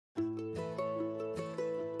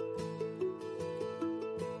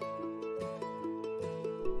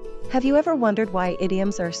Have you ever wondered why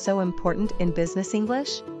idioms are so important in business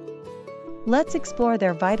English? Let's explore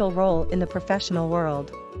their vital role in the professional world.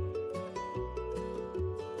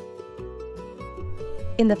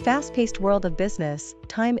 In the fast-paced world of business,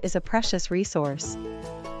 time is a precious resource.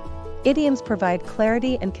 Idioms provide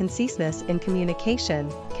clarity and conciseness in communication,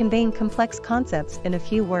 conveying complex concepts in a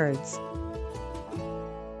few words.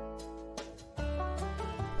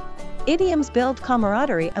 Idioms build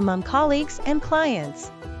camaraderie among colleagues and clients.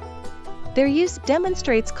 Their use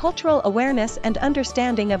demonstrates cultural awareness and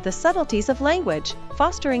understanding of the subtleties of language,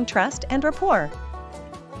 fostering trust and rapport.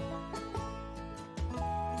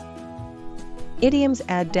 Idioms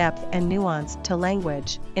add depth and nuance to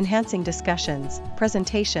language, enhancing discussions,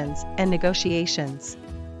 presentations, and negotiations.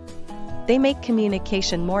 They make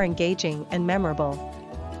communication more engaging and memorable.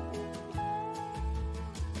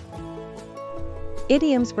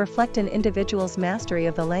 Idioms reflect an individual's mastery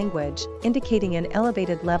of the language, indicating an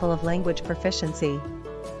elevated level of language proficiency.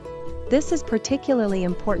 This is particularly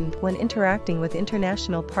important when interacting with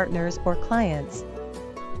international partners or clients.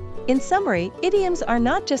 In summary, idioms are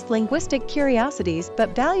not just linguistic curiosities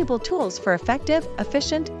but valuable tools for effective,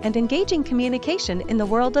 efficient, and engaging communication in the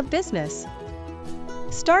world of business.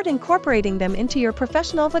 Start incorporating them into your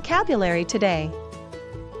professional vocabulary today.